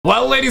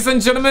Well, ladies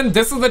and gentlemen,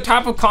 this is the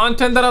type of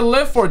content that I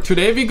live for.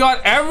 Today we got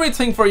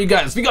everything for you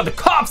guys. We got the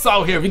cops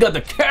out here, we got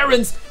the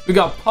Karens, we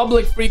got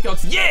public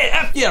freakouts.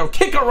 Yeah, F yeah,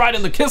 kick her right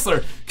in the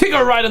kisser, kick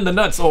her right in the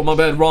nuts. Oh my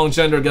bad, wrong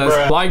gender, guys.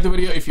 Bruh. Like the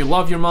video if you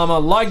love your mama,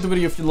 like the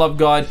video if you love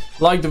God,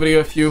 like the video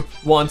if you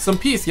want some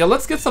peace. Yeah,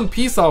 let's get some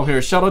peace out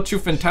here. Shout out to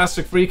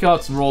Fantastic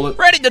Freakouts, roll it.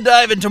 Ready to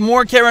dive into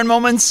more Karen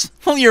moments?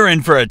 Well, you're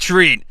in for a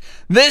treat.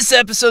 This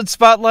episode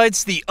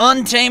spotlights the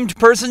untamed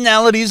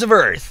personalities of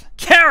Earth,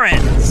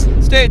 Karens.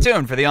 Stay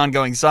tuned for the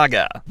ongoing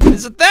saga.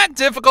 Is it that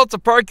difficult to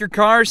park your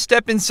car,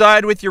 step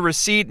inside with your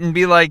receipt, and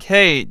be like,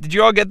 hey, did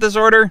you all get this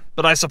order?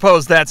 But I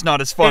suppose that's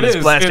not as fun as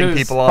blasting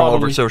people all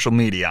over social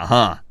media,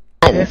 huh?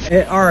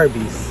 At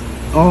Arby's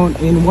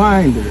in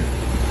Winder.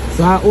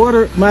 So I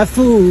ordered my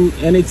food,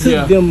 and it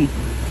took them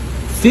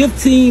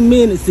 15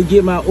 minutes to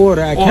get my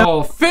order.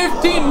 Oh,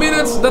 15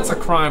 minutes? That's a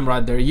crime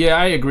right there. Yeah,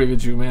 I agree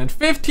with you, man.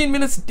 15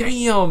 minutes?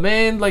 Damn,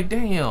 man. Like,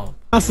 damn.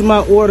 I canceled my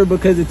order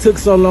because it took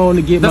so long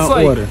to get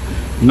my order.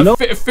 No,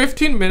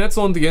 15 minutes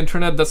on the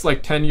internet, that's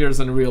like 10 years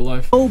in real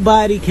life.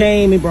 Nobody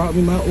came and brought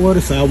me my order,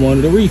 so I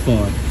wanted a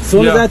refund. As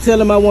soon as I tell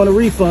them I want a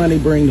refund, they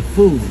bring the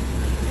food.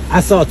 I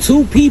saw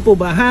two people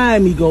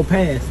behind me go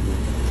past me.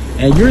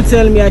 And you're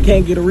telling me I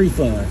can't get a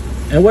refund.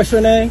 And what's your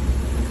name?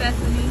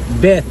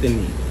 Bethany.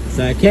 Bethany.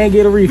 So I can't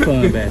get a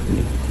refund,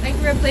 Bethany. I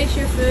can replace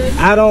your food.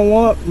 I don't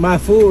want my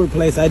food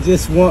replaced. I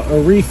just want a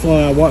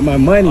refund. I want my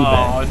money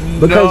back.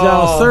 Because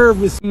y'all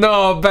service.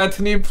 No,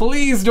 Bethany,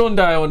 please don't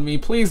die on me.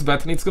 Please,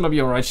 Bethany, it's gonna be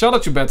alright. Shout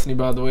out to Bethany,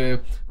 by the way.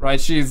 Right,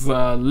 she's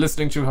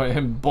listening to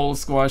him bowl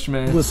squash,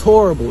 man. It was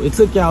horrible. It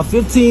took y'all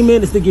 15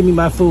 minutes to give me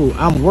my food.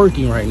 I'm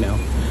working right now.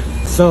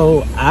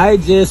 So I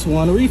just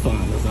want a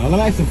refund. That's all I'm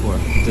asking for.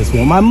 Just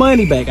want my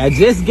money back. I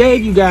just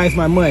gave you guys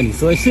my money.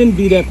 So it shouldn't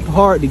be that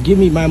hard to give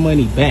me my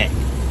money back.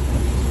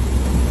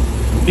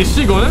 Is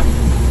she gonna?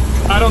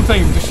 I don't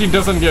think she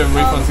doesn't give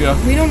refunds,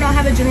 We do not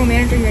have a general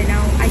manager right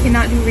now. I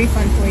cannot do a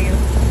refund for you.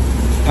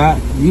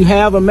 You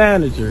have a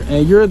manager,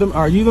 and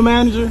are you the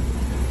manager?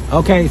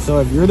 Okay, so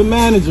if you're the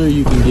manager,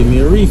 you can give me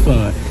a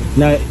refund.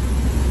 Now,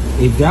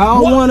 if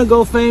y'all want to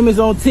go famous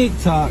on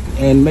TikTok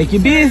and make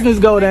your business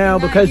go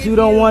down because you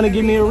don't want to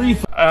give me a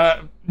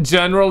refund.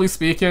 Generally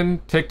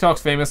speaking,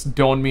 TikTok's famous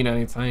don't mean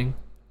anything.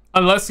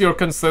 Unless you're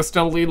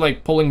consistently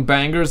like pulling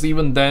bangers,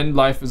 even then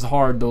life is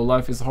hard though.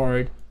 Life is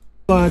hard.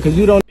 Because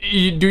you don't.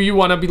 Do you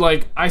want to be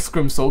like, ice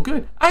cream so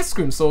good? Ice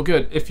cream so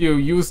good. If you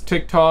use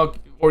TikTok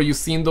or you've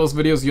seen those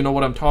videos, you know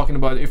what I'm talking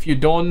about. If you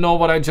don't know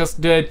what I just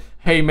did,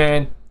 hey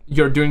man,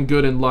 you're doing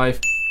good in life.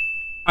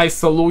 I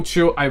salute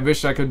you. I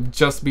wish I could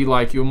just be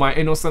like you. My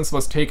innocence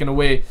was taken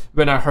away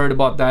when I heard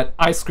about that.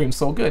 Ice cream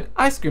so good.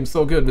 Ice cream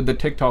so good with the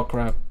TikTok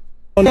crap.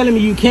 You're telling me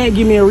you can't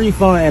give me a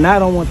refund and I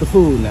don't want the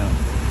food now.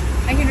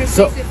 I can replace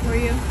it for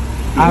you.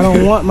 I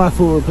don't want my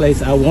food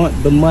replaced. I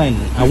want the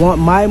money. I want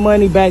my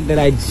money back that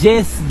I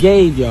just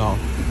gave y'all.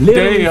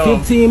 Literally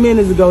 15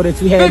 minutes ago that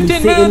you had me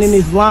sitting in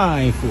this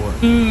line for.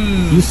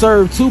 You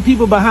served two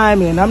people behind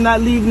me and I'm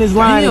not leaving this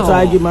line until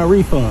I get my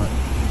refund.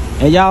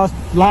 And y'all's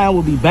line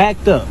will be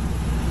backed up.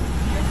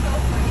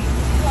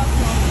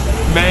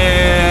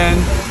 Man.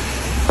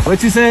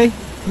 What you say?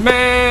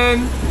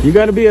 Man. You're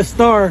gonna be a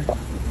star.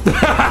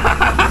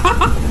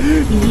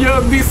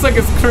 Yo, this suck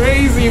is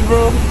crazy,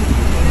 bro.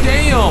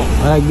 Damn.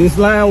 Like this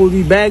line will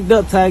be backed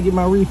up till I get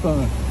my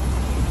refund.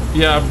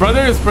 Yeah,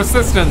 brother is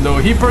persistent though.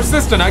 He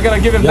persistent. I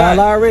gotta give him that.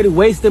 Y'all already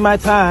wasted my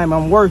time.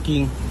 I'm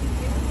working.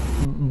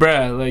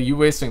 Bruh, like you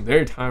wasting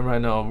their time right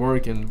now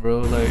working, bro.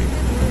 Like,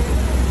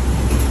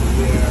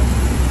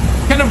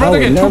 can a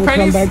brother get 2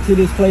 pennies? Come back to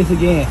this place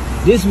again.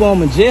 This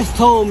woman just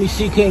told me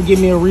she couldn't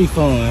give me a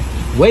refund,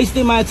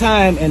 wasting my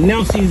time, and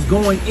now she's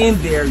going in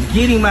there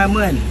getting my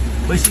money.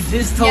 But she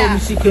just told me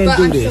she couldn't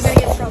do this. Still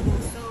gonna get trouble.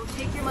 So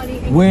take your money.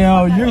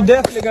 Well, you're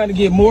definitely gonna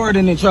get more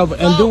than in trouble.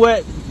 And do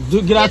what?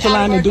 Get out the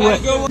line and do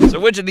it. So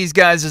which of these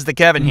guys is the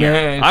Kevin here?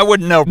 Man. I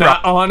wouldn't know. Nah,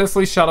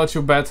 honestly, shout out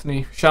to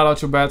Bethany. Shout out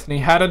to Bethany.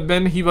 Had it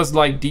been he was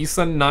like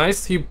decent,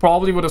 nice, he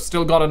probably would have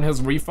still gotten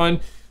his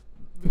refund.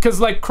 Because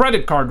like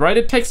credit card, right?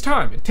 It takes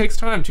time. It takes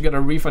time to get a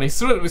refund. He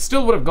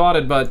still would have got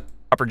it, but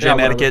proper gym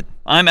etiquette.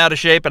 I'm out of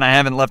shape and I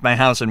haven't left my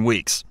house in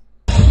weeks.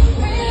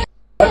 What?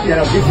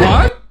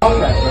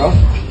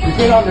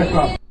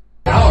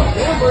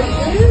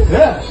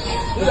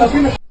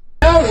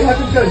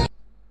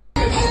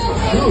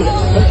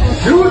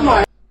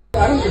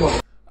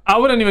 I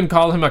wouldn't even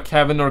call him a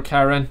Kevin or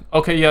Karen.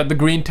 Okay, yeah, the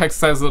green text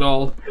says it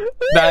all.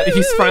 That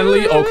he's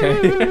friendly, okay.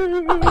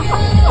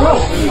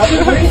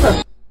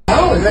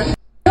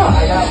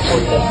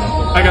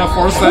 I got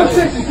 4 cents.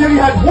 You said you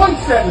had 1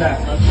 cent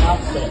left.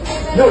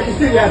 No, you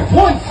said you had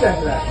 1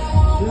 cent left.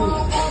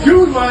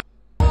 Dude, my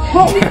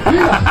bro, it's been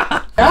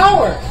an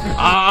hour.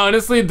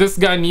 Honestly, this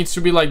guy needs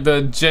to be like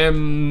the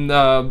gym.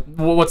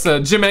 What's the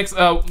Gym X?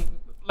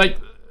 Like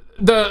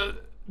the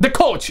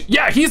coach.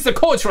 Yeah, he's the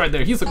coach right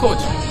there. He's the coach.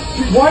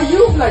 Why you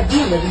look like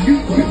you, man? You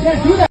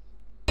can't do that.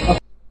 A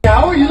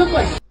hour? You look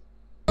like.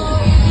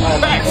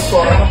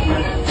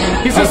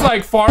 He's just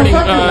like farting.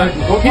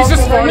 He's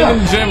just farting in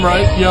the gym,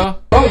 right? Yeah.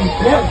 Bro, you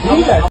can't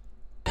do that.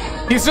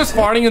 He's just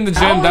farting in the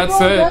gym, that's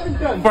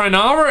it. For an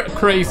hour?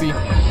 Crazy.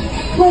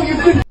 Bro,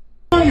 you've been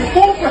on your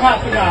phone for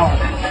half an hour.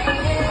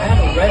 I have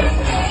a rest.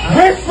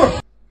 Rest for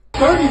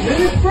 30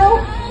 minutes, bro?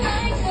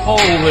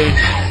 Holy.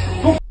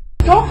 Go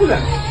talk to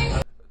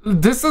them.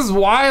 This is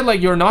why, like,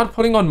 you're not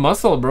putting on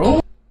muscle, bro.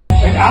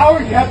 An hour,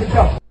 you haven't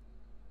done.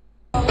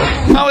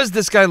 How has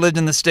this guy lived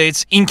in the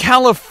States, in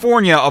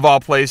California of all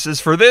places,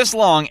 for this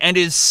long and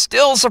is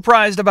still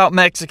surprised about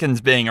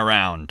Mexicans being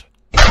around?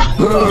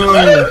 Well,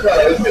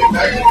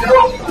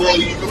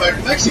 you go back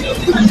to Mexico.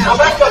 Go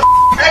back to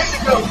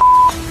Mexico.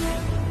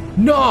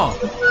 No!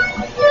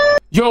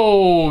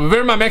 Yo,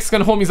 where my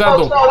Mexican homies at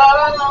though?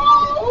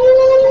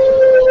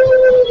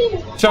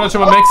 Shout out to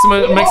my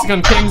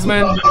Mexican kings,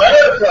 man.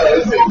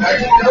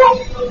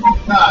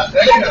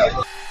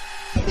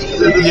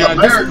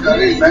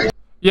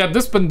 Yeah,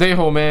 this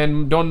pendejo,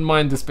 man. Don't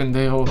mind this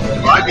pendejo.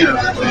 I can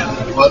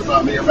understand. It must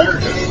not be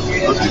America.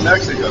 It must be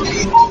Mexico.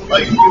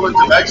 Like, if you went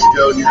to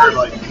Mexico and you heard,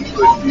 like,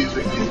 English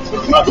music,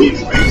 it's not being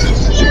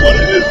racist. It's just what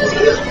it is.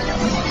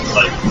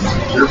 Like,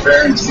 your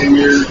parents came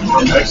here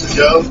in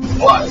Mexico.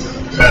 Why?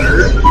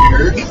 Better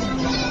here.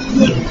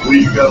 Well,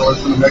 you gotta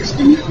listen to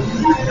Mexican music.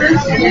 Your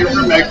parents came here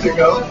from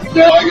Mexico.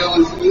 Why you gotta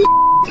listen to this?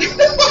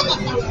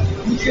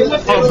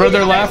 Oh,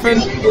 brother laughing?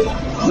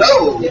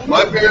 No,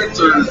 my parents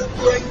are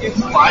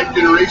 5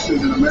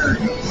 generations in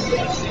America.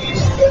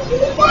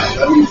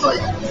 That means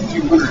like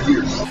 200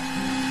 years.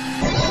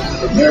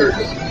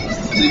 America.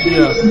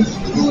 Yeah.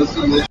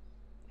 Listen to this.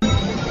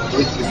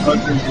 Listen to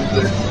countries with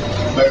their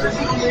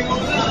American.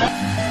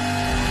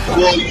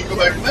 Well, you can go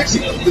back to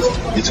Mexico.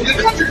 It's a good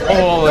country, right?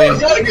 Holy. No,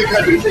 it's not a good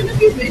country.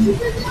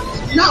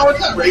 No, it's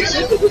not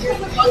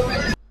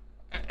racist.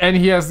 And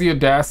he has the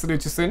audacity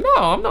to say, no,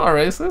 I'm not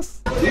racist.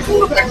 You can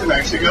go back to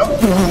Mexico.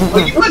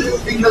 Well, you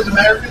couldn't because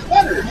America's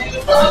better.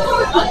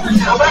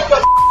 Go back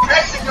to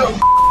Mexico.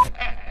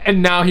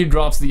 And now he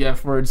drops the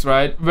F words,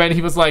 right? When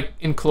he was like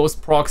in close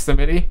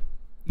proximity,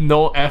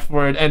 no F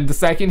word. And the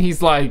second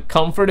he's like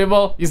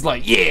comfortable, he's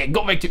like, yeah,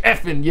 go back to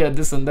effing, yeah,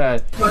 this and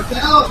that. The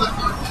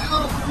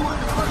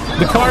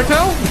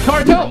cartel? The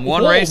cartel? From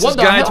one Whoa, racist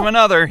guy to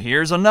another,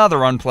 here's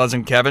another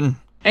unpleasant Kevin.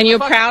 And you're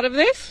proud of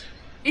this?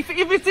 If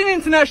it's in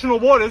international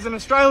waters and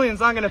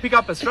Australians aren't going to pick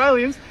up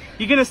Australians,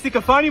 you're going to stick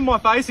a phone in my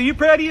face. Are you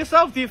proud of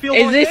yourself? Do you feel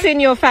Is like this that? in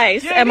your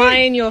face? Yeah, Am it I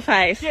is. in your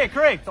face? Yeah,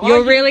 correct.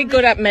 You're really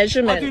good at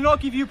measurement. I do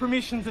not give you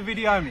permission to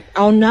video me.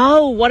 Oh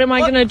no, what am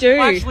I going to do?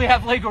 I actually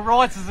have legal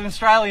rights as an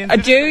Australian Do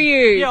citizen. you?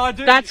 Yeah, I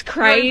do. That's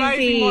You're invading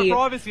crazy. my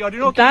privacy. I do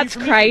not That's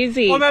give you permission.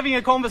 crazy. I'm having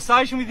a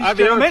conversation with this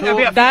gentleman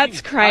about That's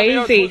fishing.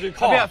 crazy.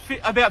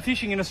 About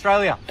fishing in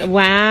Australia.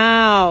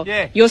 Wow.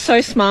 Yeah. You're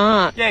so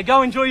smart. Yeah,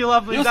 go enjoy your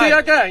lovely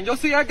day. You'll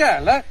see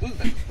again.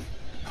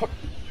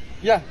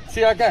 Yeah,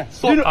 see again.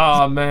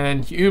 Oh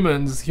man,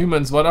 humans,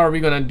 what are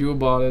we gonna do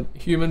about it?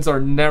 Humans are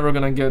never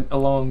gonna get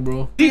along,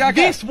 bro.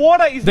 This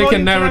water is They not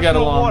can never get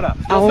international along. water.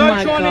 There's Oh no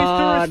my Chinese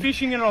God. tourists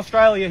fishing in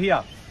Australia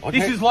here. Okay.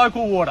 This is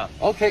local water.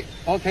 Okay.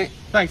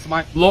 Thanks,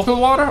 mate. Local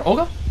water?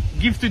 Okay.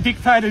 Give to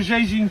dictator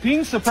Xi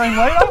Jinping, supreme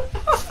leader,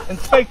 and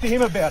speak to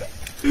him about it.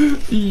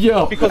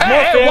 Yo. Because hey, my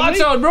hey, family watch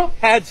out, bro.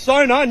 had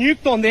sonar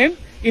nuked on them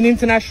in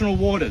international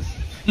waters.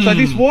 Hmm. So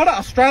this water,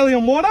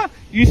 Australian water,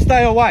 you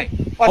stay away.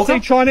 I Okay. see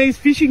Chinese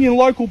fishing in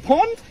local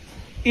pond,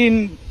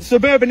 in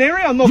suburban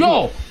area. I'm not.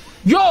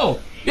 Yo.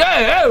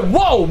 Yeah,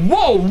 whoa.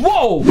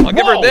 I'll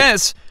give her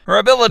this. Her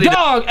ability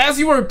Dog, as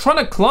you were trying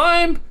to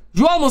climb,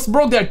 you almost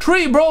broke that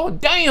tree, bro.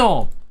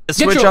 Damn. to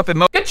switch up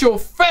Get your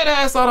fat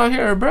ass out of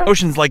here, bro.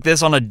 emotions like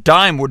this on a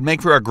dime would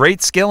make for a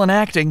great skill in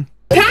acting.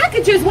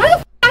 Packages? Why the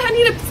f I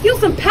need to steal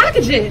some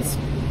packages?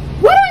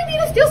 Why do I need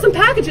to steal some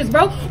packages,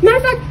 bro? Matter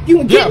of fact, you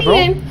can get me bro.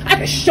 in. I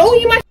can show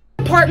you my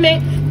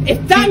apartment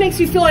if that makes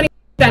you feel any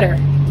better.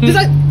 Does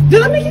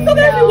that make you feel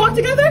better if we walk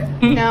together?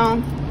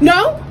 No,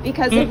 No?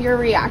 because of your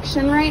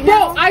reaction right Bro,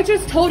 now. I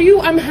just told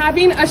you I'm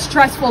having a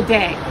stressful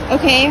day.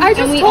 Okay, I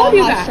just and we told all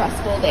you have that.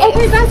 stressful days.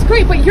 Okay, that's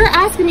great, but you're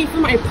asking me for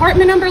my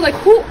apartment number? Like,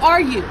 who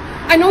are you?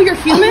 I know you're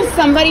human.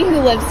 Somebody who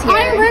lives here.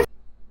 I live.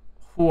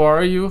 Who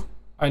are you?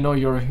 I know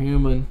you're a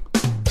human.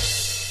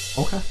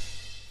 Okay.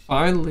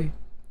 Finally.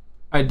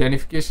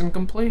 Identification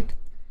complete.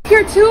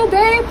 Here too,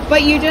 babe.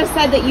 But you just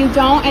said that you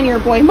don't, and your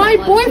boyfriend. My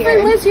lives boyfriend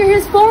here. lives here.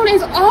 His phone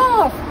is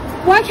off.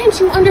 Why can't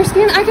you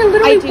understand? I can I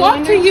literally do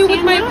walk to you with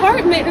understand my that.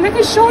 apartment, and I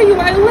can show you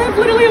where I live.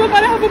 Literally, I'm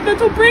about to have a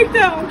mental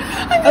breakdown.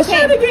 I'm just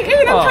Okay. trying to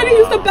get in. I'm trying to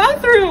use the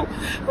bathroom.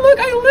 Look,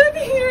 I live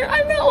here.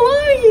 I'm not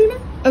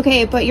lying.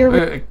 Okay, but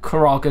your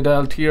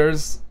Crocodile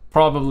tears.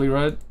 Probably,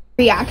 right?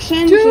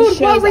 reaction Dude, just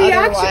shows what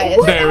reaction?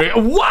 otherwise.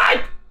 What?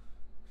 What?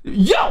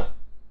 Yo!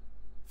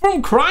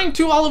 From crying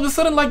to all of a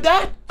sudden like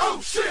that?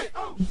 Oh shit!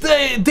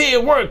 They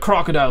were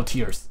crocodile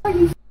tears.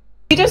 You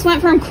just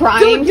went from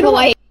crying Dude, you to know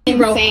like what,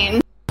 bro?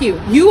 insane.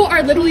 You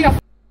are literally a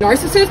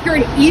narcissist. You're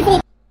an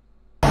evil.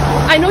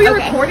 I know you're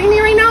Okay. recording me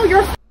right now. You're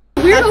a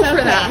weirdo That's for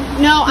okay.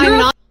 that. No, You're I'm a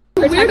not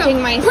protecting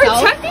weirdo.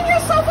 myself. Protecting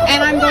yourself?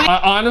 And I'm going.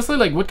 Honestly,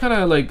 like, what kind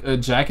of like a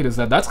jacket is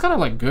that? That's kind of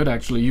like good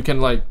actually. You can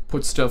like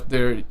put stuff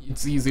there.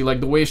 It's easy. Like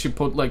the way she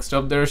put like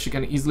stuff there, she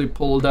can easily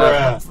pull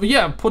that.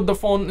 Yeah, put the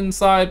phone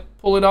inside,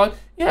 pull it out.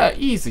 Yeah,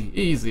 easy,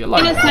 easy. I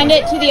like I'm gonna send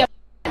it to the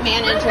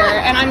manager,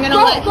 and I'm gonna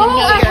let him know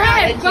your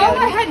attitude. Go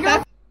ahead. You're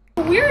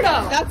a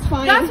weirdo. That's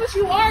fine. That's what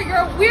you are. You're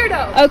a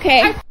weirdo.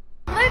 Okay.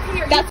 I live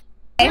here.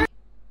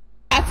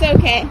 That's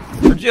okay.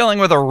 We're dealing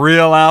with a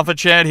real alpha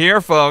chat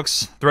here,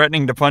 folks.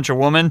 Threatening to punch a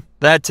woman?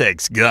 That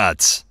takes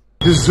guts.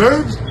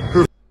 Deserves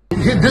her.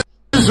 This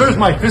deserves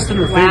my fist in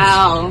her face.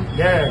 Wow.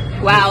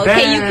 Yeah. Wow.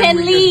 Okay, you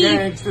can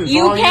leave.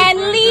 You All can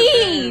your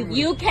leave.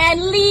 You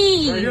can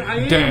leave.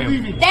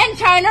 Damn. Then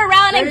turn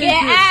around and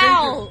get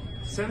out.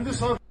 Send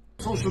this on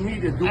social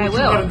media. Do I what you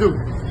will. gotta do.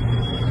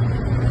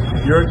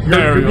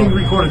 You're being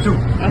recorded too.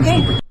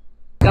 Okay.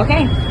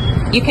 Okay.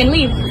 You can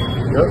leave.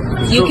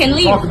 Yep. You can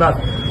leave. Talk about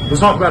it. Let's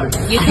talk about it.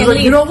 You can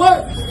leave. You know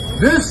what?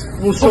 This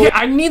will show. Okay,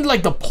 I need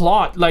like the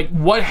plot, like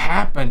what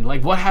happened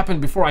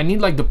before. I need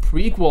like the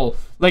prequel.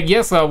 Like,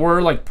 yes,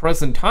 we're like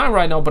present time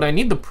right now, but I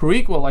need the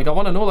prequel. Like, I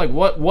want to know like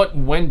what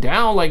went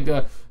down.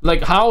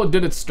 Like how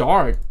did it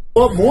start?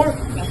 What more?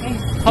 Okay.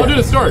 How did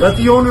it start? Let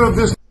the owner of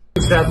this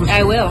establishment.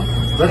 I will.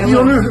 Let the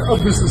owner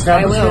of this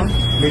establishment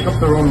make up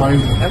their own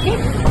mind. Okay.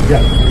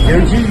 Yeah.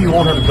 Guarantee you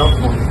won't have a job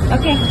tomorrow.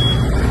 Okay.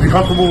 You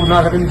comfortable with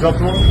not having a job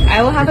tomorrow?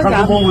 I will have a job.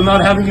 Comfortable with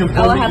not having employment?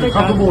 I will have a You're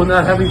comfortable with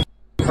not having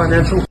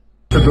financial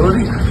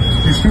stability?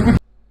 You stupid?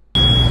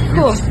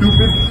 Cool. You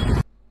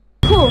stupid?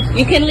 Cool.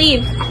 You can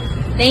leave.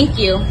 Thank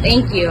you.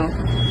 Thank you.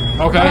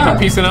 Okay, so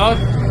peacing out.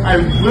 I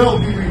will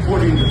be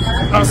reporting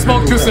this.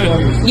 Smoke too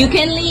soon. You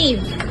can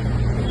leave.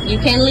 You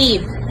can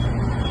leave.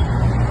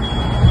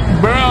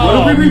 Bro,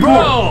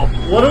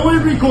 What are we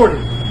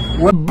recording?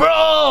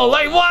 Bro,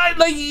 like what?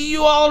 Like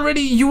you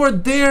were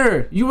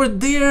there. You were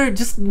there.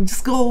 Just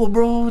go,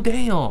 bro.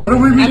 Damn. What are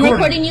we recording? I'm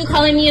recording you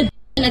calling me a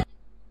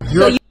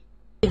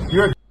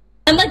You're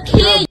I'm a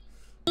kid.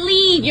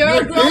 Leave. You're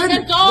a grown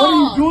kid? adult. What are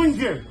you doing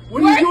here?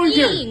 What are you doing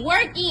here?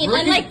 Working.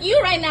 Unlike you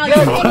right now.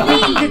 Yeah, You can you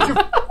leave. get your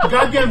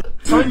goddamn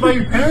signed by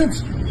your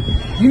parents.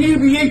 You need to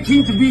be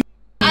 18 to be.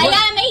 I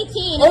am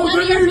 18. Oh, None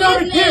then of your you're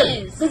not a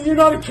business. kid. Then you're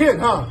not a kid,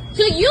 huh?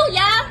 To you,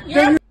 yeah.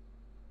 You're a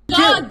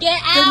dog.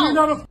 Get Then you're out.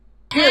 not a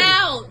kid.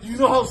 Out. Do you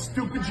know how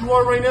stupid you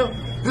are right now?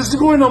 This is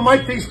going on my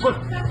Facebook.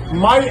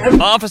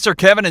 Officer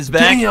Kevin is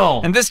back,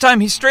 and this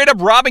time he's straight up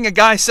robbing a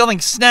guy selling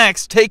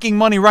snacks, taking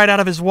money right out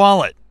of his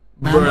wallet.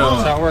 Bro.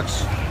 That's how it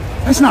works.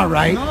 That's not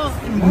right. No.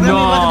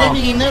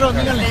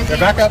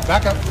 Back up,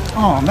 back up.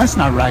 Oh, that's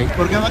not right.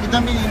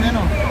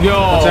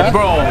 Yo,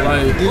 bro,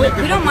 like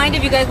We don't mind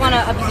if you guys want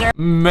to observe.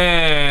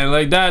 man,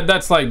 like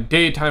that's like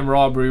daytime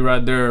robbery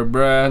right there,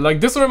 bruh.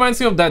 Like this reminds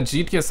me of that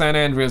GTA San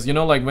Andreas, you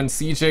know, like when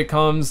CJ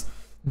comes,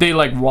 they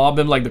like rob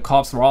him, like the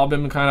cops rob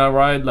him, kind of,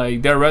 right?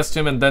 Like they arrest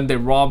him and then they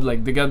rob,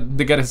 like they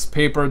get his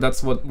paper.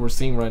 That's what we're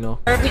seeing right now.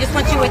 We just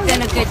want you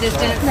within a good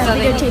distance so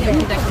that you can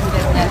conduct your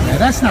business. Yeah,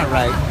 that's not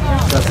right.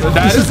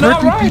 That is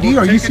not right. PD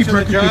or you see the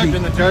Berkeley judge, PD?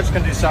 and the judge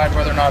can decide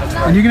whether or not it's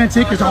right. And you're gonna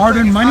take his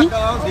hard-earned money?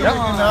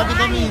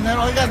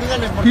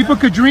 People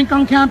could drink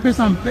on campus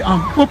on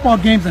football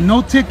games and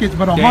no tickets,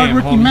 but a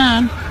hardworking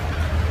man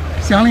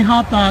selling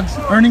hot dogs,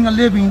 earning a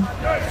living,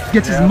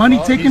 gets his money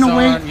taken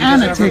away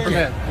and a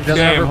ticket.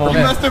 Damn,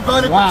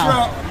 homie.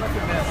 Wow.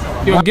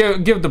 Yo,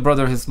 give the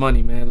brother his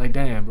money, man. Like,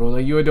 damn, bro.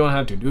 Like, you don't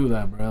have to do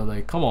that, bro.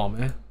 Like, come on,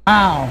 man.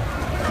 Wow.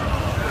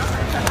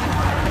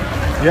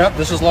 Yep,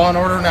 this is law and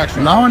order in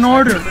action. Law and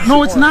order.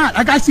 No, it's not.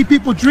 Like, I see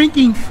people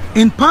drinking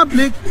in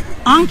public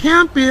on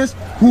campus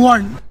who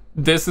are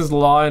This is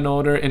law and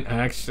order in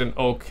action.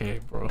 Okay,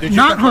 bro. Did you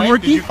not complain?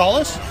 hardworking. Did you call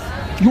us?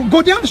 You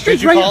go down the street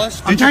Did you right call now. us?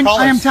 Did you call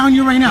I am us? telling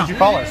you right now. Did you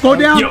call us? Go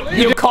down.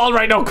 Yo, call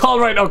right now, call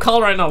right now,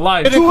 call right now,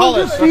 live. Did you call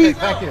 200 us? feet, Okay,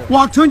 thank you.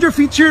 walk 200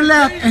 feet to your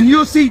left, and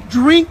you'll see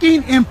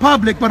drinking in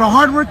public. But a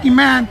hardworking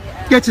man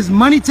gets his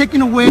money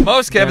taken away.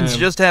 Most Kevins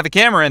just have a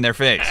camera in their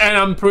face. And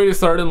I'm pretty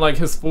certain like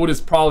his food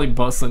is probably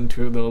bussin'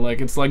 too, though.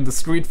 Like it's like the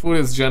street food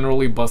is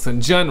generally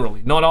bussin'.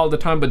 Generally, not all the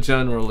time, but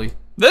generally.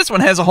 This one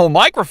has a whole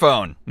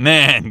microphone.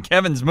 Man,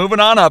 Kevin's moving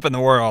on up in the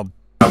world.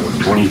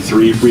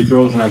 23 free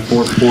throws in that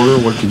fourth quarter.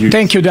 What could you?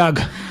 Thank you, Doug.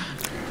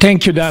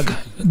 Thank you, Doug.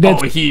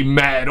 Oh, he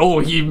mad. Oh,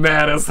 he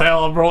mad as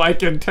hell, bro. I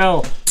can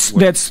tell.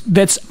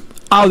 That's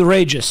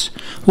outrageous.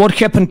 What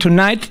happened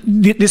tonight?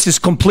 This is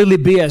completely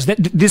BS.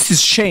 This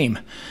is shame.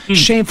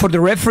 Shame for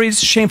the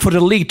referees. Shame for the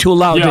league to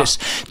allow this.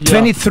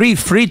 23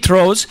 free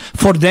throws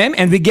for them,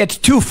 and we get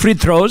 2 free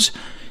throws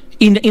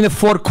in the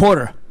fourth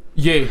quarter.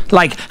 Yeah.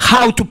 Like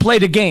how to play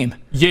the game.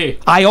 Yeah.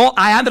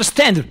 I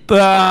understand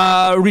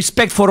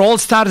respect for all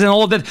stars and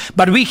all that,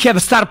 but we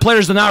have star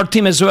players on our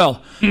team as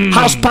well.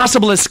 How's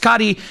possible as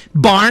Scotty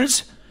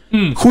Barnes,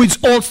 who is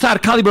all-star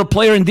caliber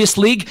player in this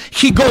league,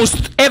 he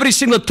goes every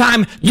single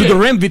time to the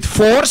rim with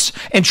force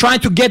and trying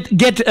to get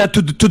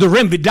to the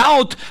rim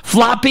without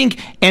flopping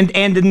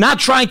and not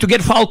trying to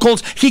get foul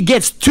calls. He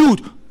gets 2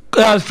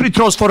 free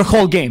throws for the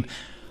whole game.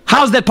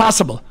 How's that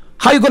possible?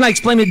 How are you gonna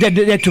explain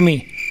that to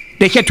me?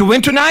 They had to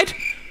win tonight?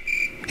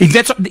 If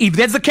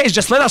that's the case,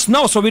 just let us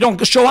know so we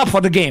don't show up for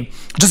the game.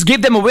 Just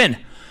give them a win.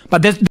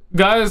 But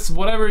guys,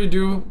 whatever you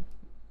do,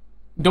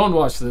 don't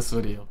watch this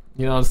video.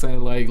 You know what I'm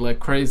saying? Like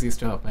crazy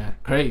stuff, man.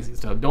 Crazy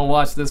stuff. Don't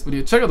watch this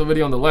video. Check out the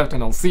video on the left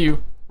and I'll see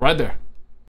you right there.